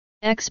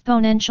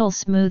Exponential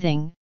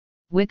smoothing,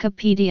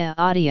 Wikipedia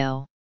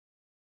audio.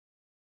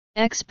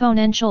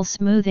 Exponential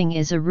smoothing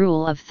is a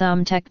rule of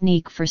thumb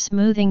technique for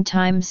smoothing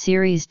time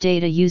series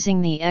data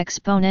using the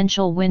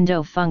exponential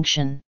window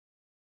function.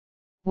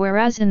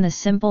 Whereas in the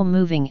simple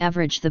moving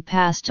average the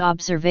past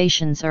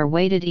observations are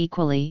weighted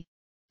equally,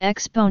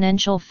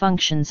 exponential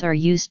functions are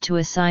used to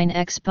assign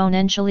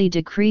exponentially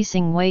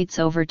decreasing weights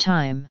over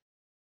time.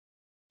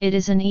 It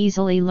is an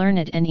easily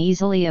learned and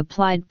easily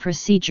applied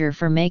procedure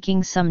for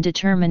making some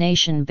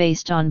determination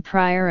based on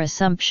prior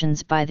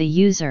assumptions by the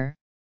user,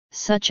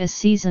 such as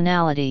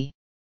seasonality.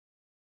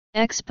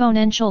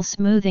 Exponential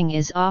smoothing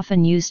is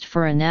often used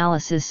for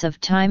analysis of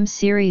time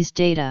series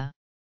data.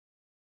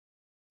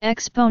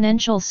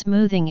 Exponential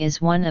smoothing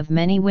is one of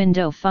many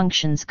window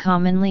functions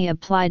commonly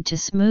applied to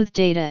smooth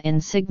data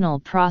in signal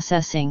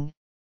processing,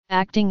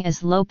 acting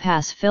as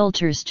low-pass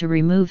filters to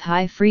remove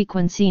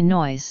high-frequency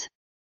noise.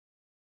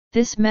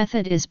 This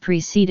method is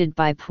preceded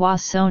by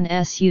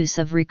Poisson's use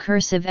of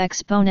recursive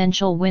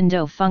exponential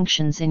window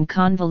functions in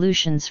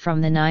convolutions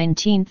from the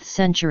 19th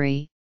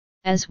century,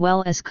 as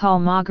well as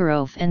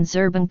Kolmogorov and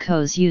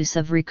Zerbenko's use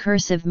of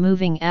recursive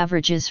moving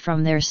averages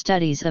from their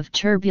studies of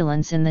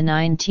turbulence in the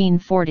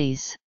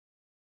 1940s.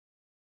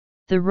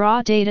 The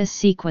raw data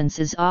sequence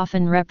is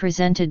often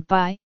represented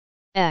by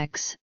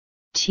x,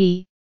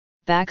 t,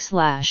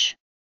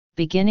 \,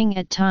 beginning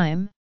at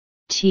time,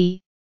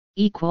 t,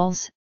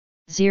 equals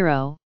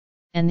 0.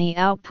 And the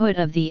output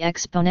of the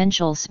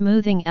exponential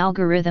smoothing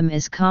algorithm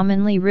is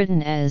commonly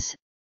written as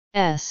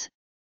s,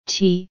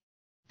 t,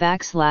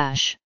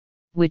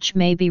 \, which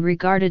may be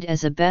regarded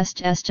as a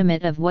best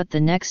estimate of what the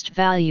next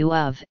value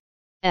of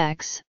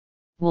x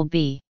will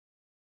be.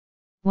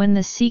 When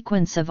the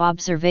sequence of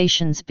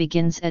observations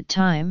begins at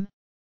time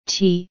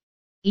t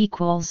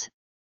equals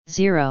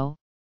 0,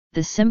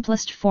 the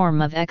simplest form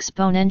of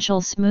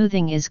exponential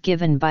smoothing is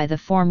given by the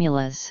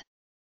formulas.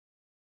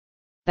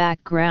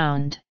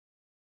 Background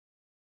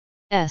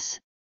S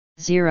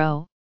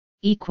 0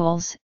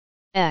 equals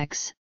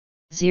x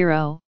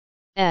 0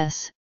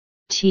 s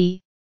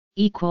t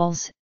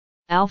equals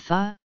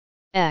alpha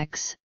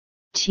x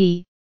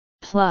t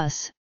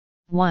plus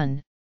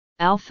 1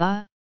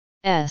 alpha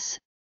s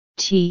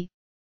t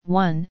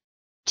 1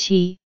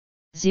 t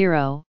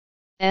 0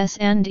 s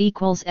and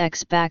equals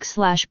x \\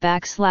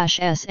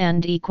 s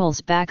and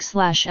equals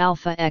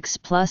 \alpha x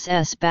plus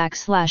s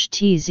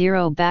t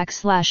 0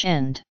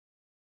 end,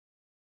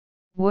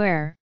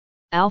 where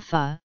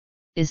alpha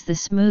is the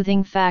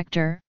smoothing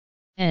factor,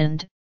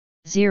 and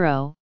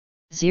 0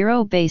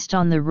 based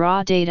on the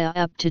raw data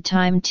up to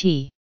time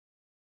t.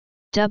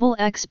 Double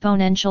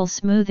exponential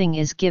smoothing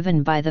is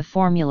given by the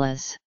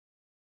formulas.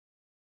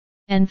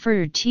 And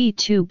for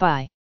t2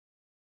 by,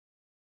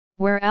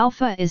 where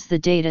alpha is the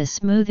data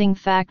smoothing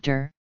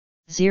factor,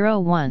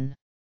 0,1.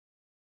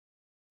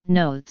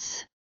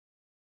 Notes.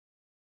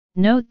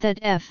 Note that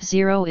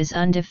f0 is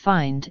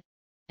undefined,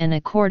 and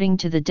according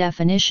to the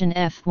definition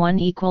f1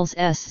 equals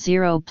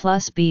s0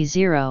 plus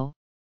b0,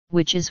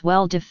 which is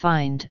well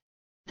defined,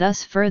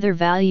 thus further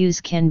values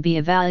can be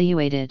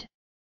evaluated.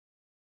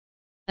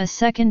 A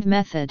second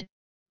method,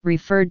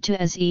 referred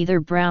to as either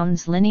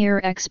Brown's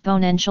linear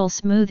exponential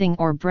smoothing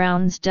or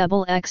Brown's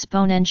double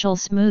exponential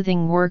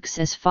smoothing, works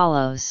as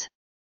follows.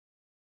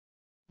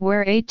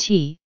 Where at,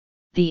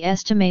 the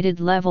estimated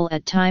level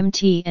at time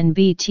t, and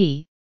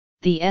bt,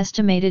 the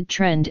estimated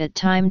trend at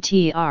time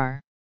t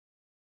are.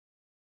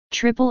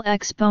 Triple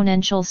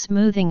exponential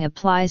smoothing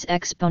applies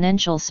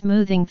exponential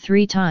smoothing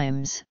 3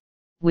 times,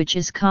 which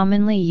is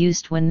commonly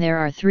used when there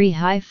are 3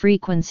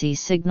 high-frequency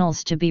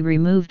signals to be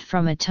removed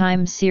from a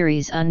time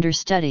series under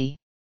study.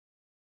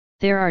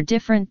 There are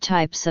different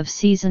types of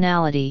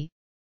seasonality,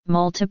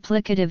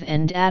 multiplicative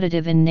and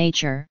additive in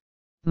nature,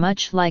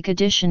 much like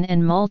addition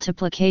and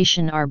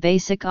multiplication are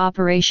basic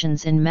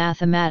operations in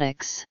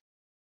mathematics.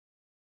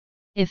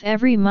 If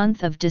every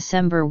month of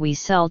December we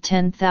sell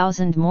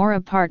 10,000 more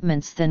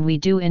apartments than we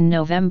do in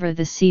November,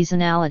 the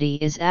seasonality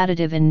is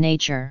additive in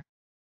nature.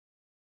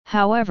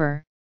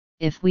 However,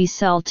 if we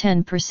sell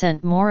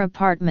 10% more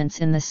apartments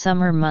in the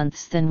summer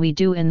months than we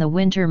do in the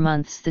winter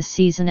months, the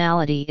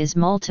seasonality is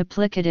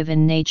multiplicative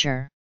in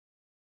nature.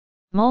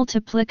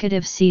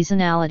 Multiplicative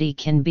seasonality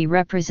can be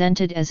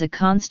represented as a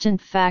constant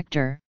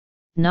factor,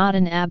 not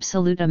an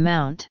absolute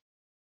amount.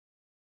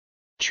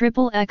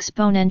 Triple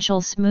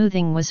exponential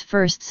smoothing was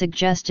first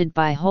suggested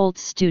by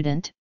Holt's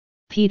student,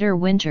 Peter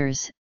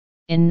Winters,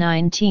 in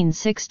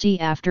 1960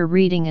 after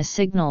reading a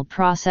signal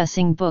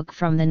processing book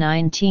from the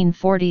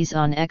 1940s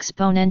on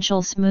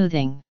exponential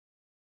smoothing.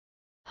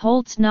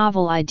 Holt's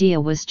novel idea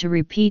was to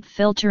repeat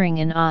filtering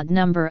an odd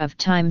number of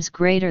times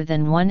greater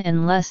than 1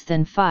 and less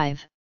than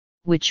 5,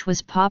 which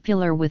was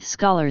popular with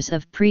scholars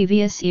of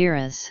previous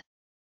eras.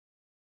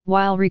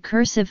 While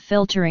recursive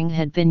filtering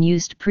had been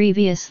used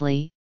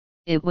previously,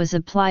 it was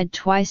applied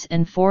twice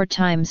and 4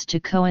 times to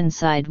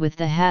coincide with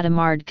the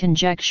Hadamard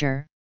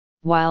conjecture,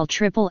 while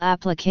triple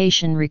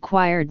application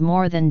required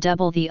more than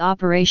double the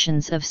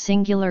operations of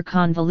singular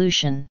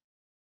convolution.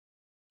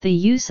 The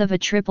use of a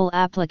triple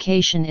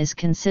application is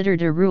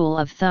considered a rule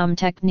of thumb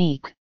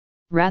technique,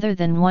 rather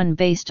than one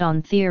based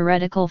on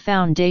theoretical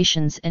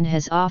foundations, and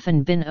has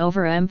often been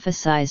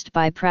overemphasized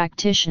by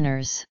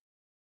practitioners.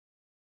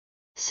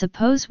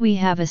 Suppose we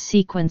have a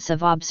sequence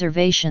of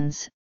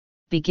observations,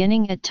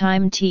 beginning at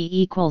time t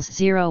equals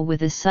 0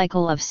 with a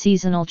cycle of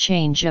seasonal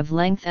change of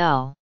length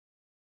L.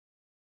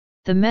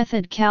 The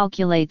method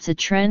calculates a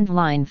trend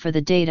line for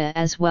the data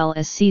as well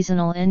as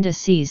seasonal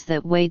indices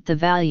that weight the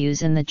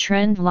values in the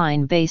trend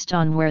line based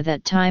on where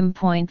that time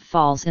point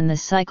falls in the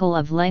cycle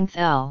of length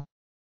L.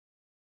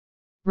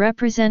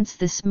 Represents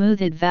the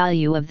smoothed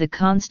value of the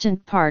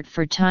constant part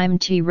for time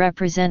t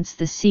represents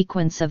the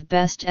sequence of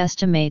best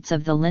estimates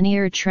of the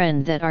linear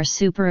trend that are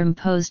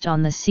superimposed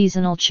on the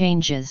seasonal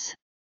changes.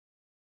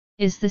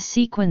 Is the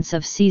sequence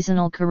of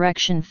seasonal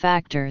correction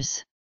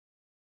factors.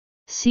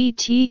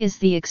 Ct is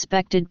the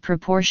expected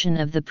proportion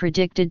of the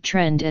predicted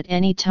trend at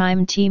any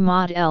time t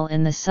mod L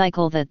in the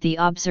cycle that the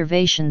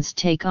observations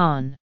take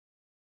on.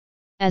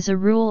 As a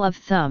rule of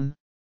thumb,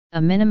 a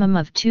minimum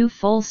of 2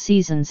 full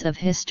seasons of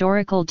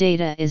historical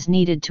data is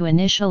needed to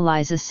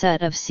initialize a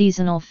set of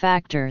seasonal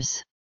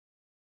factors.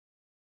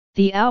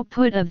 The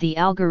output of the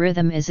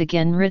algorithm is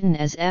again written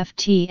as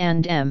ft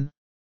and m,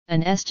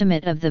 an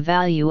estimate of the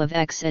value of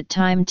x at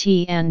time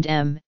t and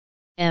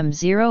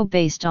m0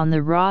 based on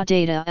the raw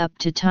data up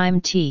to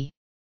time t.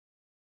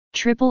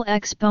 Triple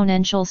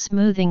exponential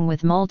smoothing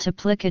with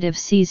multiplicative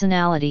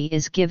seasonality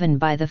is given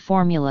by the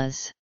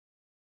formulas.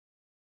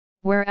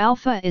 Where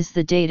alpha is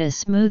the data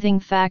smoothing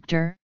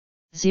factor,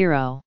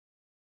 0.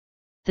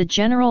 The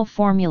general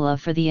formula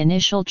for the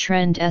initial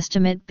trend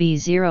estimate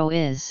B0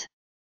 is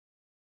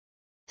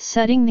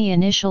setting the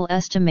initial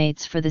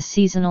estimates for the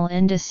seasonal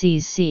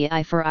indices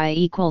Ci for I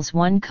equals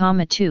 1,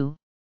 2,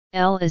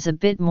 L is a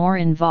bit more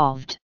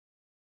involved.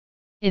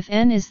 If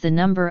n is the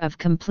number of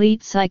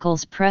complete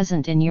cycles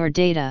present in your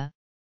data,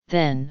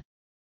 then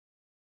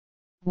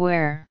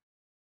where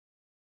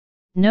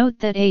note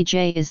that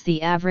Aj is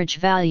the average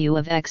value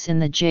of x in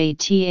the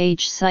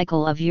jth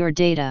cycle of your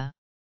data.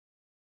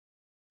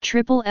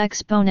 Triple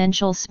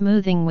exponential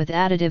smoothing with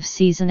additive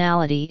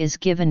seasonality is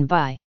given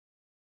by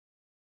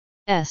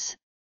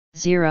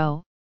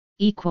S0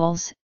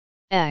 equals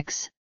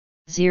x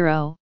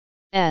 0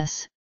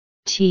 s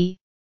t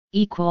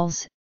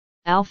equals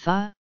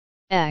alpha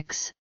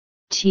x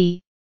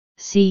t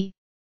c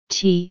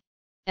t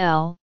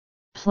l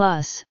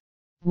plus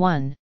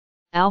 1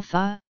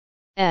 alpha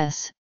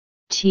s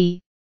t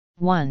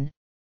 1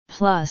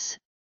 plus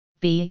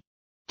b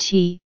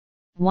t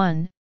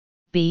 1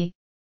 b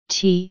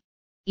t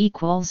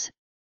equals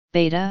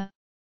beta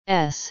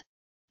s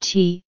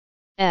t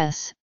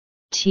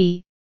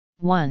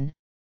 1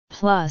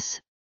 plus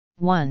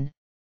 1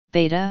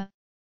 beta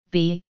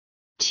b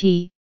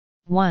t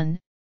 1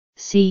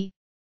 c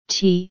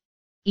t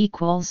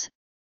equals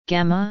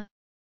gamma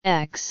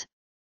x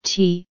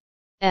t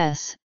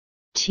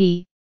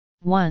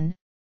 1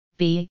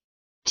 b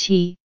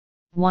t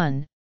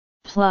 1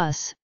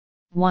 plus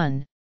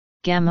 1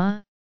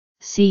 gamma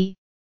c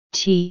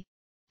t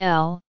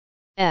l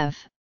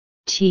f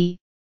t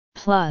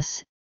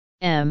plus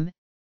m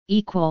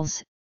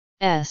equals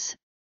s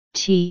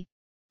t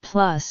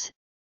plus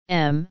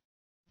m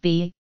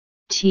b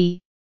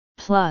t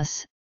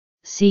plus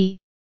c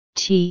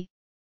t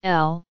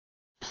l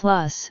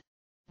plus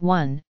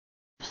 1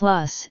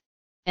 plus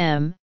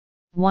m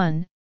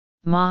 1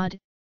 mod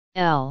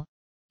l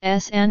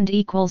s and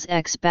equals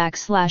x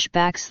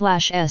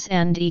backslash s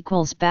and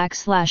equals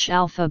backslash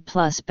alpha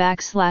plus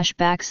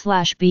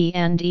backslash b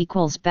and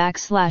equals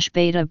backslash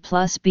beta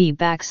plus b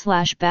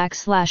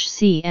backslash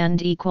c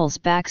and equals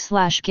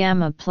backslash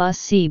gamma plus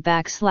c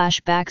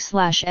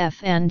backslash f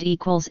and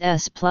equals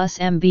s plus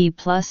mb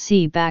plus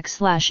c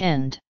backslash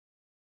end.